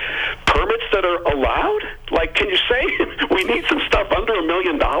of permits that are allowed. Like, can you say we need some stuff under $1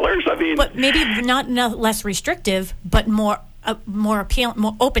 million? I mean, but maybe not less restrictive, but more appealing,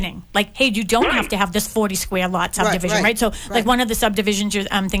 more opening. Like, hey, you don't have to have this 40 square lot subdivision, right? So, like one of the subdivisions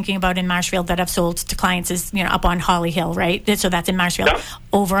I'm thinking about in Marshfield that I've sold to clients is, up on Holly Hill, right? So that's in Marshfield,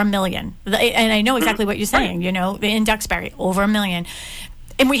 over $1 million. And I know exactly what you're saying. In Duxbury, over $1 million.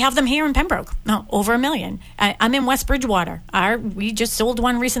 And we have them here in Pembroke, over $1 million. I'm in West Bridgewater. We just sold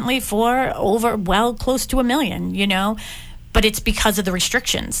one recently for close to $1 million, but it's because of the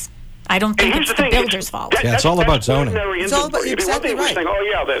restrictions. I don't think it's the builder's fault. It's all about zoning. It's all about, exactly right. Saying,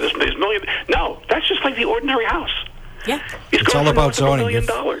 there's million. No, that's just like the ordinary house. Yeah. It's all about zoning. $1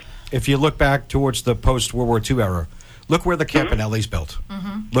 million. If you look back towards the post-World War II era, look where the Campanellis built.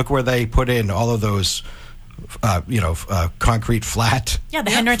 Look where they put in all of those... concrete flat. Yeah, the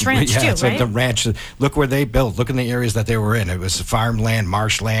Henrich Ranch too, so right? The ranch. Look where they built. Look in the areas that they were in. It was farmland,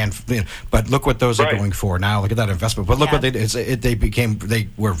 marshland. But look what those are going for now. Look at that investment. But look what they did. They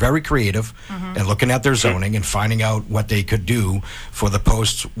were very creative and looking at their zoning and finding out what they could do for the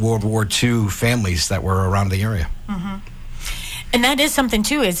post-World War II families that were around the area. And that is something,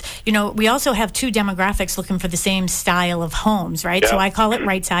 too, is, we also have two demographics looking for the same style of homes, right? Yeah. So I call it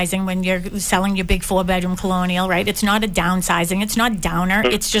right-sizing when you're selling your big 4-bedroom colonial, right? It's not a downsizing. It's not downer.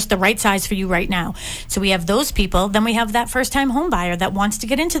 It's just the right size for you right now. So we have those people. Then we have that first-time home buyer that wants to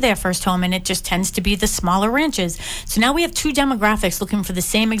get into their first home, and it just tends to be the smaller ranches. So now we have two demographics looking for the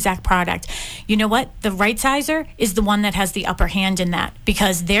same exact product. You know what? The right-sizer is the one that has the upper hand in that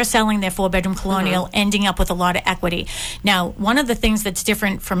because they're selling their 4-bedroom colonial, ending up with a lot of equity. Now, one of the things that's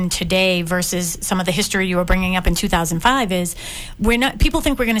different from today versus some of the history you were bringing up in 2005 is people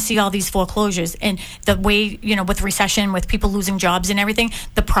think we're going to see all these foreclosures and the way, with recession, with people losing jobs and everything.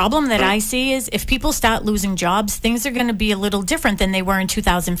 The problem that I see is if people start losing jobs, things are going to be a little different than they were in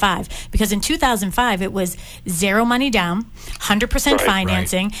 2005 because in 2005 it was zero money down, 100%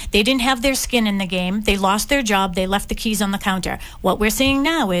 financing. Right. They didn't have their skin in the game. They lost their job. They left the keys on the counter. What we're seeing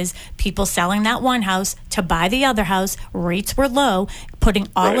now is people selling that one house to buy the other house. Rates were low, putting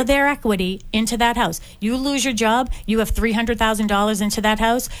all of their equity into that house. You lose your job, you have $300,000 into that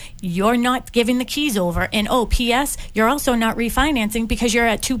house, you're not giving the keys over. And P.S., you're also not refinancing because you're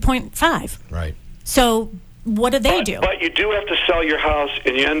at 2.5. Right. So what do they do? But you do have to sell your house,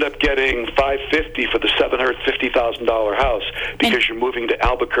 and you end up getting $550 for the $750,000 house because you're moving to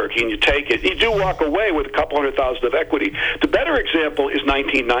Albuquerque, and you take it. You do walk away with a couple $100,000 of equity. The better example is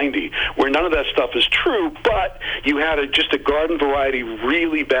 1990, where none of that stuff is true, but you had just a garden variety,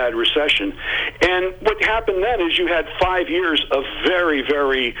 really bad recession. And what happened then is you had 5 years of very,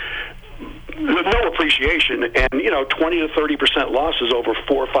 very no appreciation and 20 to 30% losses over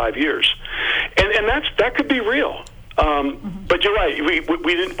 4 or 5 years, and that could be real. But you're right.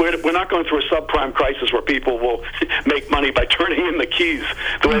 We're not going through a subprime crisis where people will make money by turning in the keys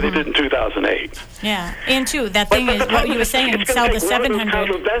the way they did in 2008. Yeah, and too that thing is what you were saying. Sell the 700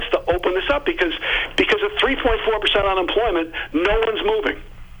 events to open this up because at 3.4% unemployment, no one's moving.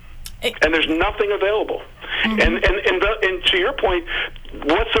 And there's nothing available. And to your point,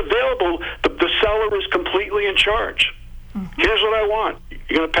 what's available, the seller is completely in charge. Here's what I want.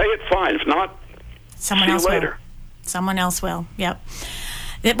 You're going to pay it, fine. If not, someone see else you later. Will. Someone else will. Yep.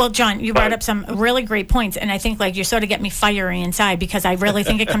 Well, John, you brought up some really great points, and I think you sort of get me fiery inside because I really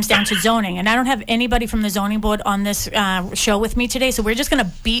think it comes down to zoning. And I don't have anybody from the zoning board on this show with me today, so we're just going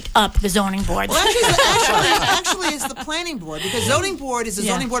to beat up the zoning board. Well, actually, it's the planning board because zoning board is the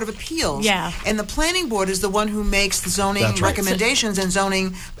zoning board of appeals. Yeah. And the planning board is the one who makes the zoning recommendations and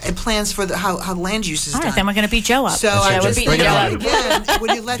zoning and plans for how land use is done. All right, then we're going to beat Joe up. So I would beat Joe up again.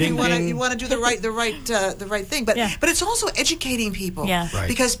 When you want to do the right thing, but it's also educating people. Yeah.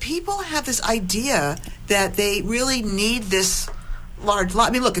 Right. Because people have this idea that they really need this large lot.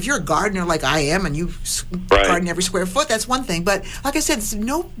 I mean, look, if you're a gardener like I am and you garden every square foot, that's one thing. But like I said,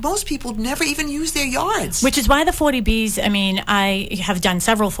 most people never even use their yards. Which is why the 40Bs, I mean, I have done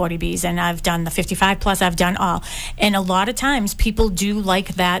several 40Bs, and I've done the 55 plus, I've done all. And a lot of times people do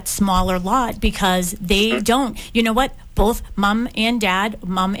like that smaller lot because they don't, you know what, both mom and dad,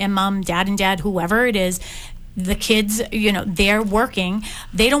 dad and dad, whoever it is, the kids, you know, they're working.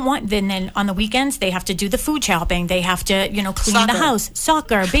 They don't want, then on the weekends, they have to do the food shopping. They have to, you know, clean the house,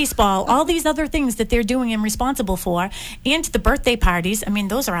 soccer, baseball, all these other things that they're doing and responsible for. And the birthday parties. I mean,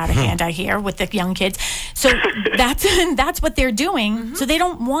 those are out of hand, I hear, with the young kids. So that's what they're doing. So they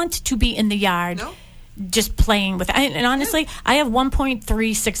don't want to be in the yard just playing with it. And honestly, I have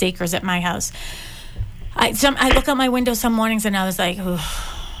 1.36 acres at my house. I look out my window some mornings and I was like, ooh.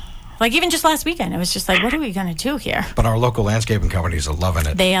 Like, even just last weekend, it was just like, what are we going to do here? But our local landscaping companies are loving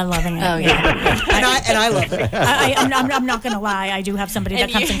it. They are loving it. Oh, yeah. And I love it. I'm not going to lie. I do have somebody that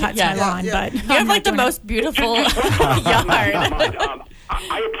comes and cuts my lawn. But you have, like, the most beautiful yard.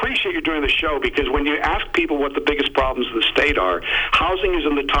 I appreciate you doing the show, because when you ask people what the biggest problems of the state are, housing is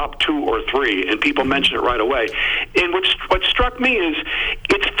in the top 2 or 3, and people mention it right away. And what struck me is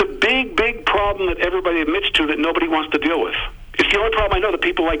it's the big problem that everybody admits to that nobody wants to deal with. It's the only problem I know that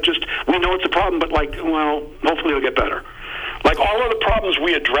people we know it's a problem, but well, hopefully it'll get better. Like all of the problems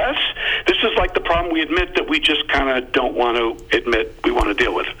we address, this is like the problem we admit that we just kind of don't want to admit we want to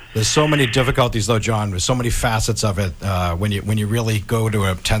deal with. There's so many difficulties, though, John. There's so many facets of it. When you really go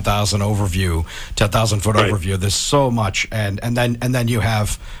to a 10,000 overview, 10,000-foot overview, there's so much, and then you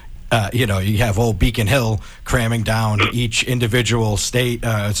have. You have old Beacon Hill cramming down each individual state,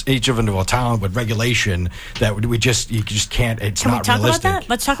 each individual town with regulation that you just can't. It's Can not we talk realistic. about that?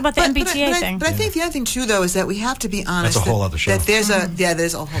 Let's talk about the MBTA thing. But I think the other thing too, though, is that we have to be honest. That's a whole other show. That there's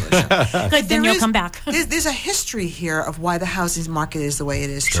a whole other show. Good, then you'll come back. There's a history here of why the housing market is the way it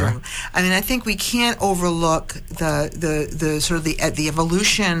is Sure. too. I mean, I think we can't overlook the sort of the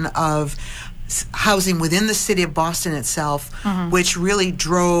evolution of housing within the city of Boston itself, which really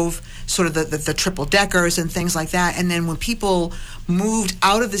drove sort of the triple deckers and things like that. And then when people moved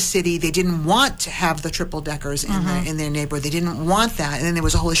out of the city, they didn't want to have the triple deckers in their neighborhood. They didn't want that. And then there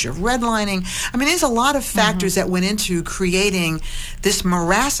was a whole issue of redlining. I mean, there's a lot of factors that went into creating this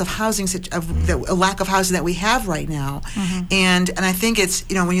morass of housing, the lack of housing that we have right now. And I think it's,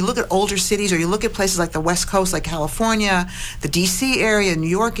 when you look at older cities or you look at places like the West Coast, like California, the D.C. area, New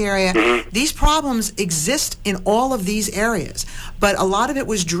York area, these problems exist in all of these areas. But a lot of it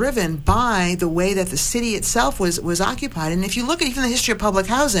was driven by the way that the city itself was occupied. And if you look at even the history of public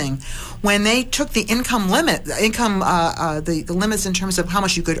housing, when they took the income limit, the limits in terms of how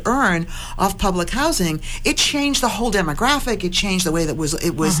much you could earn off public housing, it changed the whole demographic. It changed the way that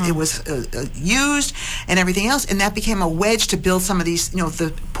it was used and everything else. And that became a wedge to build some of these,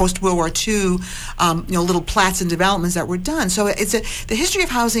 the post-World War II, little plats and developments that were done. So the history of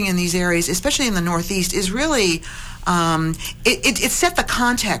housing in these areas, especially in the Northeast, is really. It set the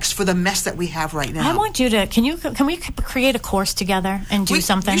context for the mess that we have right now. I want you to. Can we create a course together and do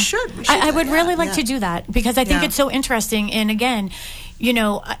something? We should. I would really like to do that, because I think it's so interesting. And again,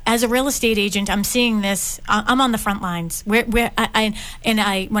 as a real estate agent, I'm seeing this. I'm on the front lines. When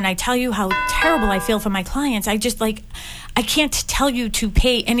I tell you how terrible I feel for my clients, I can't tell you to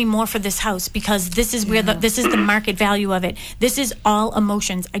pay any more for this house, because this is where this is the market value of it. This is all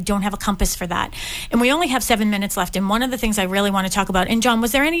emotions. I don't have a compass for that. And we only have 7 minutes left. And one of the things I really want to talk about, and John,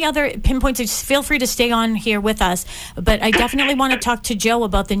 was there any other pinpoints? Just feel free to stay on here with us. But I definitely want to talk to Joe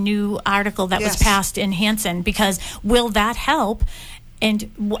about the new article that was passed in Hanson, because will that help?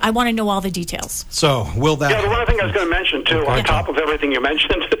 And I want to know all the details. So, will that... Yeah, the one thing I was going to mention, too, on top of everything you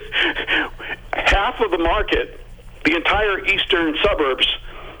mentioned, half of the market, the entire eastern suburbs,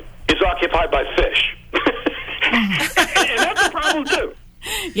 is occupied by fish. And that's a problem, too.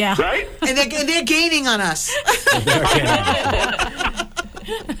 Yeah. Right? And they're gaining on us.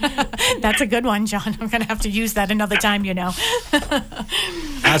 That's a good one, John. I'm going to have to use that another time,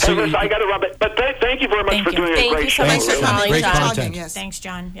 Absolutely. I got to run, but thank you very much for doing a great show. Thank you so much for calling, Great John. content. Yes. Thanks,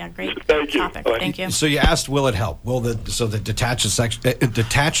 John. Yeah, great Thank you. topic. Bye. Thank you. So you asked, will it help? Will the detached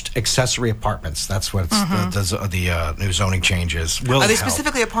accessory apartments? That's what the new zoning change is. Will Are they it help?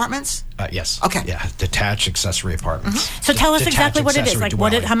 specifically apartments? Yes. Okay. Yeah, detached accessory apartments. So tell us Detached exactly what it is. accessory Like,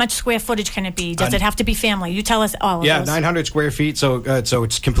 dwelling. how much square footage can it be? Does it have to be family? You tell us all of Yeah, those. 900 square feet. So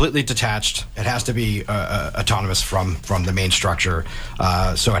it's completely detached. It has to be autonomous from the main structure.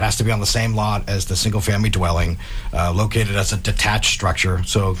 So it has to be on the same lot as the single-family dwelling, located as a detached structure.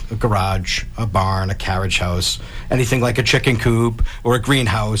 So a garage, a barn, a carriage house, anything like a chicken coop or a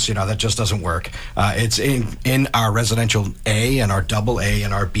greenhouse, that just doesn't work. It's in our residential A and our double A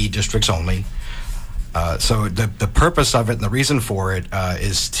and our B districts only. So the purpose of it and the reason for it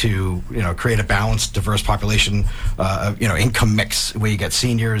is to create a balanced, diverse population, income mix where you get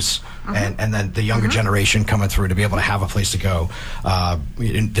seniors and then the younger generation coming through to be able to have a place to go.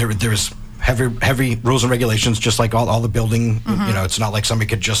 There's heavy rules and regulations, just like all the building. It's not like somebody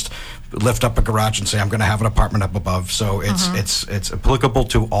could just lift up a garage and say, I'm going to have an apartment up above. So it's applicable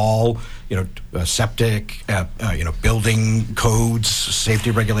to all, septic, building codes,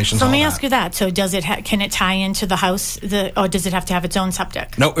 safety regulations. So let me ask you that. So does it can it tie into the house, or does it have to have its own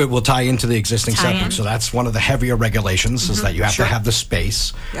septic? No, it will tie into the existing septic. So that's one of the heavier regulations, is that you have to have the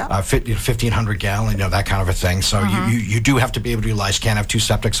space, 1,500 gallon, that kind of a thing. So you do have to be able to utilize. Can't have two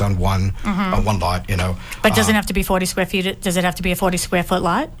septics on one lot. But doesn't have to be 40 square feet. Does it have to be a 40 square foot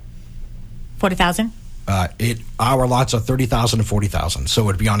lot? 40,000. Our lots are 30,000 and 40,000, so it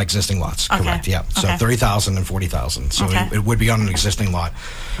would be on existing lots. Okay. Correct. Yeah. So 30,000 and 40,000. So Okay. it would be on an existing lot.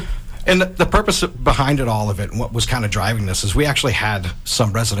 And the purpose behind it, all of it, and what was kind of driving this, is we actually had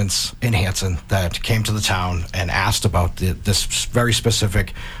some residents in Hanson that came to the town and asked about this very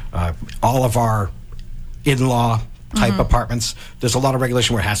specific. All of our in-law type apartments, there's a lot of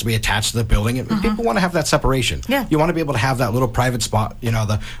regulation where it has to be attached to the building, and people want to have that separation. Yeah. You want to be able to have that little private spot,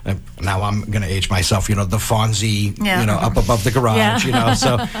 now I'm going to age myself, the Fonzie, up above the garage,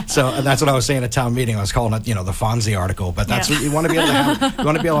 so that's what I was saying at town meeting. I was calling it, the Fonzie article, but that's what you want to be able to have. You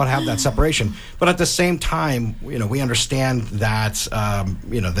want to be able to have that separation, but at the same time, we understand that,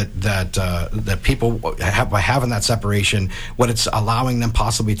 that people by having that separation, what it's allowing them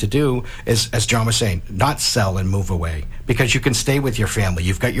possibly to do is, as John was saying, not sell and move away, because you can stay with your family.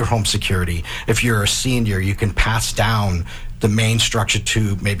 You've got your home security. If you're a senior, you can pass down the main structure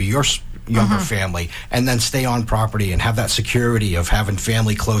to maybe your younger family, and then stay on property and have that security of having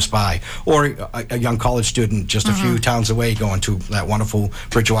family close by, or a young college student just a few towns away going to that wonderful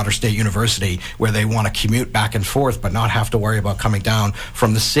Bridgewater State University, where they want to commute back and forth but not have to worry about coming down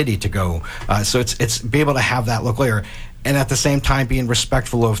from the city to go. So it's be able to have that local area, and at the same time being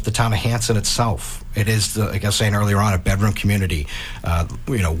respectful of the town of Hanson itself. It is, like I was saying earlier on, a bedroom community.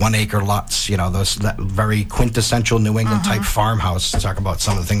 1 acre lots, that very quintessential New England type farmhouse. Talk about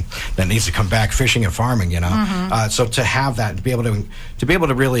some of the things that needs to come back, fishing and farming, So to have that, to be able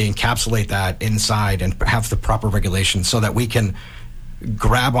to really encapsulate that inside and have the proper regulations so that we can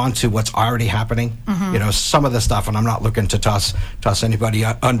grab onto what's already happening. Some of the stuff, and I'm not looking to toss anybody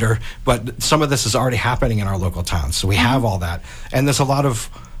under, but some of this is already happening in our local towns. So we have all that, and there's a lot of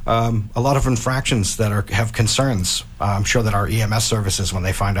infractions that have concerns. I'm sure that our EMS services, when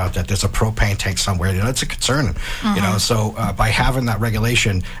they find out that there's a propane tank somewhere, it's a concern. So by having that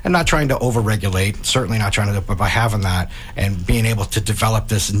regulation and not trying to overregulate, certainly not trying to, but by having that and being able to develop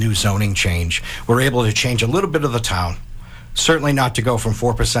this new zoning change, we're able to change a little bit of the town. Certainly not to go from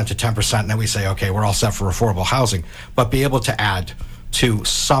 4% to 10%, and then we say, okay, we're all set for affordable housing, but be able to add to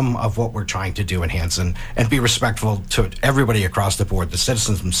some of what we're trying to do in Hanson and be respectful to everybody across the board, the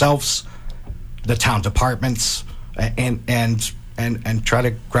citizens themselves, the town departments, and try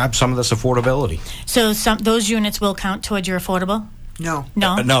to grab some of this affordability. So those units will count towards your affordable? No.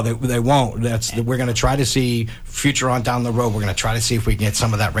 No, they won't. We're going to try to see future on down the road. We're going to try to see if we can get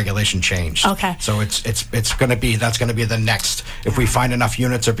some of that regulation changed. Okay. So it's going to be the next. If we find enough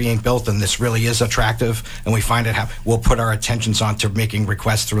units are being built and this really is attractive, and we find we'll put our attentions on to making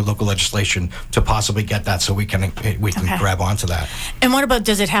requests through local legislation to possibly get that, so we can grab onto that. And what about,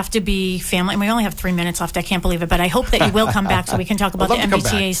 does it have to be family? And we only have 3 minutes left. I can't believe it, but I hope that you will come back so we can talk about the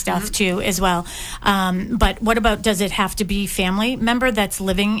MBTA stuff too as well. But what about, does it have to be family member that's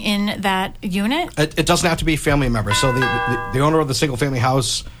living in that unit? It doesn't have to be a family member. So the owner of the single family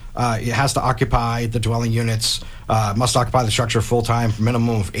house, it has to occupy the dwelling units, must occupy the structure full-time for a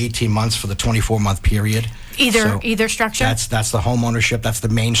minimum of 18 months for the 24-month period. Either structure? That's the home ownership. That's the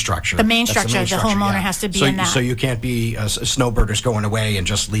main structure. The main structure. The homeowner has to be in that. So you can't be snowbirders going away and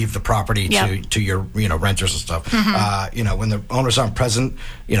just leave the property to your renters and stuff. When the owners aren't present,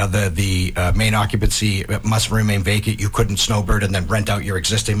 the main occupancy must remain vacant. You couldn't snowbird and then rent out your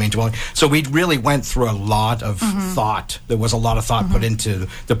existing main dwelling. So we really went through a lot of thought. There was a lot of thought put into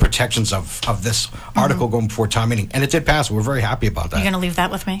the protections of this article going before town meeting, and it did pass. We're very happy about that. You're going to leave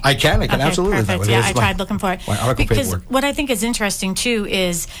that with me? I can absolutely. Perfect. Yeah, I tried looking for it. Because what I think is interesting too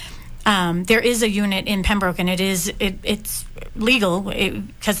is there is a unit in Pembroke, and it's legal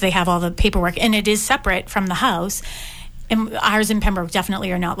because they have all the paperwork, and it is separate from the house. And ours in Pembroke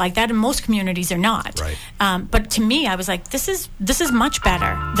definitely are not like that, and most communities are not. Right. But to me, I was like, this is much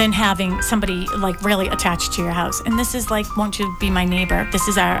better than having somebody like really attached to your house. And this is like, won't you be my neighbor? This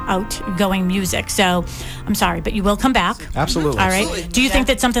is our outgoing music. So I'm sorry, but you will come back. Absolutely. All right. Absolutely. Do you think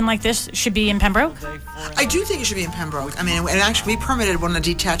that something like this should be in Pembroke? I do think it should be in Pembroke. I mean, and actually, we permitted one of the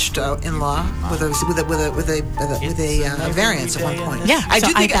detached in-law with a variance at one point. Yeah, I so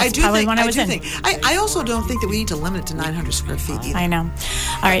do think. that's probably when I was in. I also don't think that we need to limit it to 900 square feet either. I know.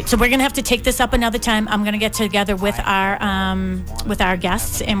 All right, so we're gonna have to take this up another time. I'm gonna get together with our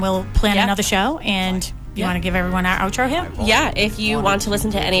guests, and we'll plan another show. And you want to give everyone our outro here? Yeah, if you want to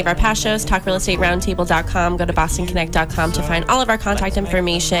listen to any of our past shows, talkrealestateroundtable.com, go to bostonconnect.com to find all of our contact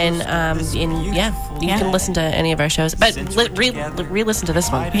information. You can listen to any of our shows, but re-listen to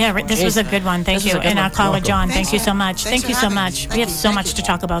this one. Yeah, this was a good one. Thank you. And our caller, John, Thanks. thank you so much. Thanks Thank you for so having me. much. Thank We have you. so Thank much you. to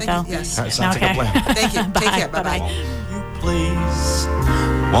talk about, Thank though. you. Yes. All right, sounds like a plan. Thank you. Take care. Bye-bye.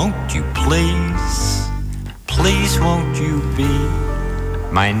 Won't you please won't you be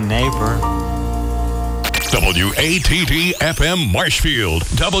my neighbor? WATD FM Marshfield,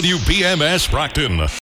 WBMS Brockton.